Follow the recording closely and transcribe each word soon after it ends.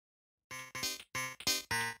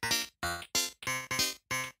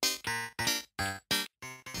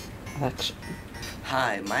Action.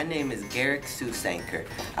 Hi, my name is Garrick SoothSense.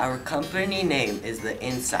 Our company name is The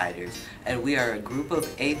Insiders, and we are a group of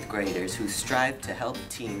 8th graders who strive to help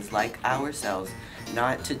teens like ourselves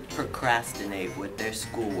not to procrastinate with their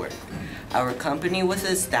schoolwork. Our company was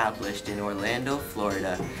established in Orlando,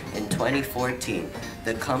 Florida in 2014.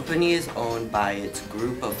 The company is owned by its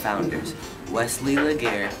group of founders, Wesley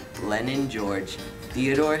Laguerre, Lennon George,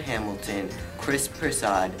 Theodore Hamilton, Chris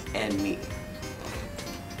Prasad, and me.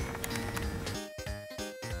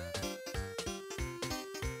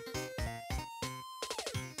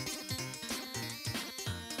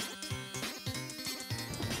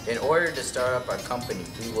 In order to start up our company,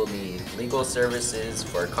 we will need legal services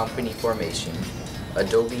for company formation,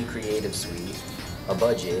 Adobe Creative Suite, a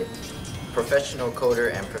budget, professional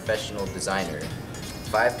coder and professional designer,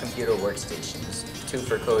 5 computer workstations, 2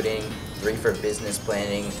 for coding, 3 for business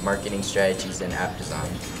planning, marketing strategies, and app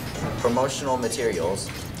design, promotional materials,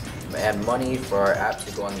 and money for our app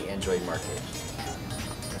to go on the Android market.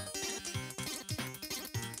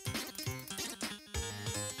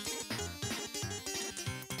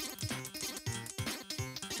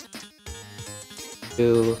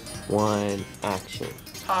 Two, one, action.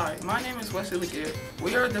 Hi, my name is Wesley Laguerre.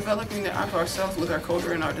 We are developing the app ourselves with our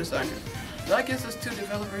coder and our designer. That gives us 2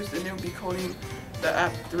 developers and they will be coding the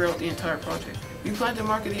app throughout the entire project. We plan to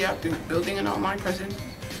market the app through building an online presence,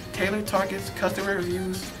 tailored targets, customer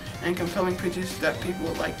reviews, and compelling pitches that people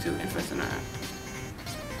would like to invest in our app.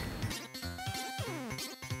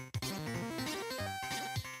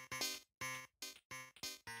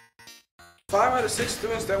 Five out of 6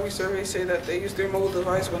 students that we survey say that they use their mobile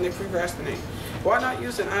device when they procrastinate. Why not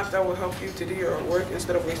use an app that will help you to do your work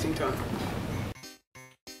instead of wasting time?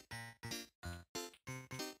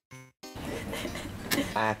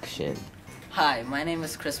 Action. Hi, my name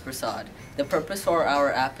is Chris Prasad. The purpose for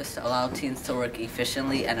our app is to allow teens to work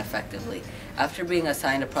efficiently and effectively. After being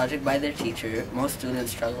assigned a project by their teacher, most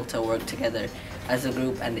students struggle to work together as a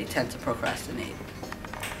group and they tend to procrastinate.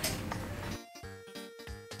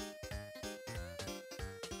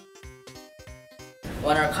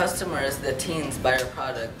 When our customers, the teens, buy our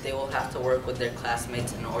product, they will have to work with their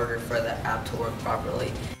classmates in order for the app to work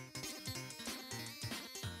properly.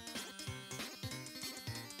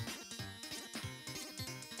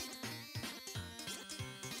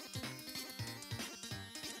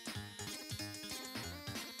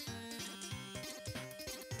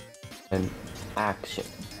 And action.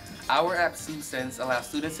 Our app SoothSense allows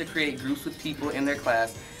students to create groups with people in their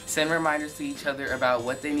class, send reminders to each other about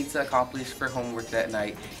what they need to accomplish for homework that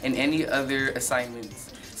night, and any other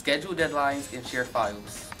assignments, schedule deadlines, and share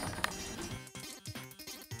files.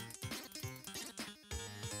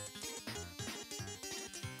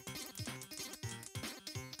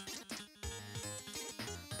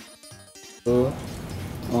 Two,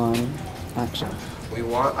 one, action. We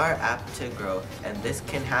want our app to grow, and this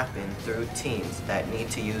can happen through teams that need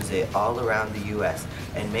to use it all around the US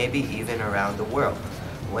and maybe even around the world.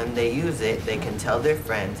 When they use it, they can tell their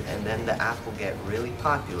friends, and then the app will get really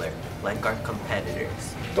popular, like our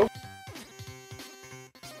competitors.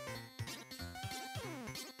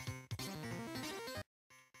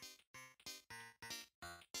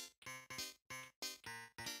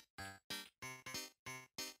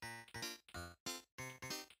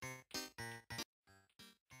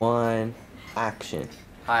 One, action.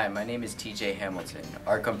 Hi, my name is TJ Hamilton.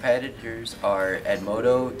 Our competitors are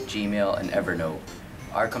Edmodo, Gmail, and Evernote.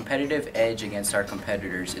 Our competitive edge against our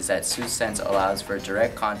competitors is that SoothSense allows for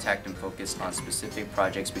direct contact and focus on specific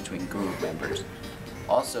projects between group members.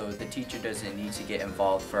 Also, the teacher doesn't need to get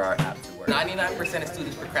involved for our app to work. 99% of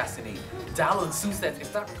students procrastinate. Download SoothSense and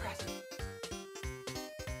stop procrastinating.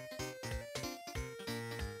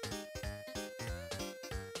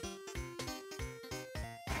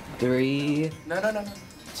 Three, No.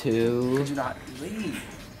 two, Could you not leave?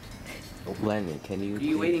 Lennon, can you? What are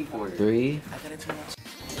you waiting for? 3, I gotta turn on.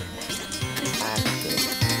 action.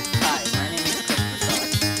 Hi, my name is Chris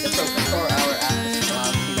Prasad. The purpose for our app is to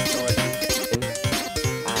allow teens to work efficiently.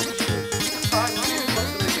 Action. Hi, my name is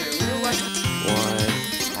Wesley Laguerre. We would like One,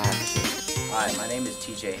 action. Hi, my name is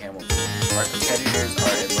TJ Hamilton. Our competitors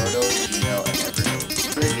are Edmodo, Gmail, and Evernote.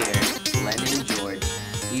 Laguerre, Lennon George,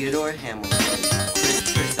 Theodore Hamilton,